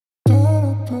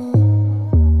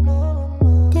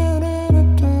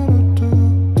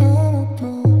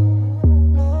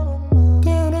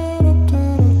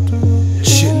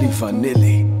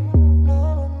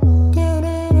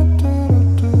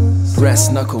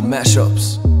Brass knuckle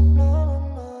mashups.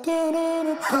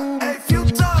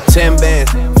 10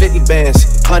 bands, 50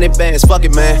 bands, 100 bands, fuck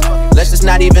it, man. Let's just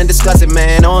not even discuss it,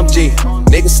 man. OMG,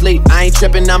 niggas sleep, I ain't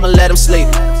trippin', I'ma let them sleep.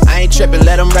 I ain't trippin',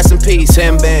 let them rest in peace.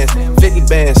 10 bands, 50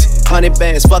 bands, 100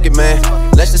 bands, fuck it, man.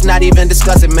 Let's just not even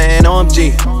discuss it, man.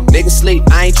 OMG, niggas sleep,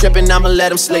 I ain't trippin', I'ma let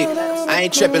them sleep. I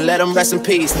ain't trippin', let them rest in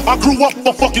peace. I grew up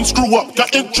a fucking screw up.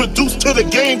 Got introduced to the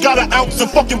game, got an ounce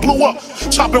and fucking blew up.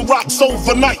 Chopping rocks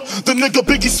overnight. The nigga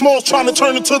Biggie Smalls trying to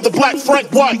turn into the Black Frank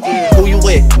White. Who you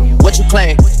with? What you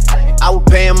claim? I was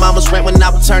paying mama's rent when I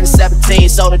was turning 17.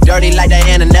 Soda dirty like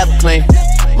Diana, never clean.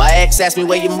 My ex asked me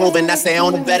where you moving, I say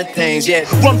on the better things, yeah.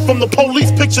 Run from the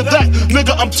police, picture that.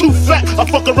 Nigga, I'm too fat. I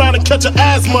fuck around and catch an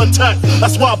asthma attack.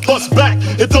 That's why I bust back,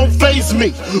 it don't faze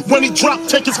me. When he drop,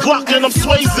 take his Glock and I'm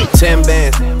Swayze. 10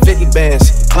 bands, 50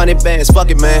 bands, 100 bands, fuck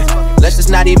it, man. Let's just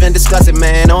not even discuss it,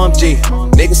 man. OMG,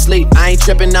 niggas sleep, I ain't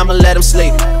trippin', I'ma let them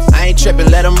sleep. I ain't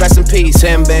trippin', let them rest in peace.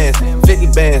 10 bands,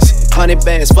 50 bands, 100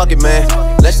 bands, fuck it, man.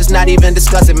 Let's just not even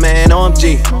discuss it, man.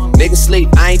 OMG, niggas sleep,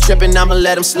 I ain't trippin', I'ma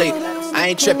let them sleep. I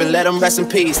ain't trippin', let them rest in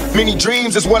peace. Many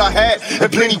dreams is what I had,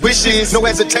 and plenty wishes. No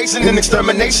hesitation and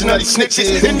extermination of these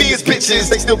snitches. Envious bitches,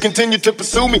 they still continue to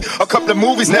pursue me. A couple of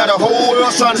movies, now the whole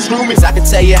world's trying to screw me. I can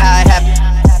tell you how it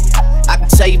happened. I can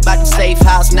tell you about the safe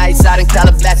house nights out in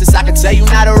Calabasas. I can tell you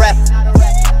not a rap.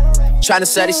 Trying to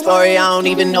sell this story, I don't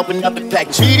even open up the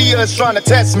package. Media is trying to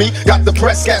test me. Got the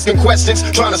press asking questions,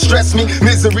 trying to stress me.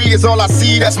 Misery is all I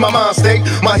see, that's my mind state.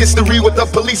 My history with the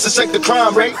police to shake the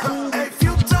crime rate.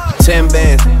 10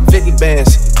 bands, 50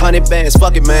 bands, 100 bands,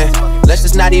 fuck it, man. Let's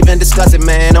just not even discuss it,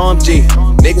 man. OMG,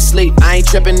 niggas sleep, I ain't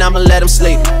trippin', I'ma let them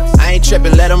sleep. I ain't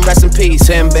trippin', let them rest in peace.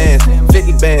 10 bands,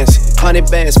 50 bands,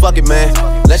 100 bands, fuck it, man.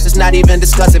 Let's just not even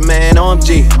discuss it, man.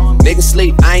 OMG, niggas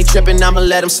sleep, I ain't trippin', I'ma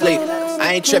let them sleep.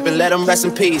 I ain't trippin', let them rest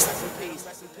in peace.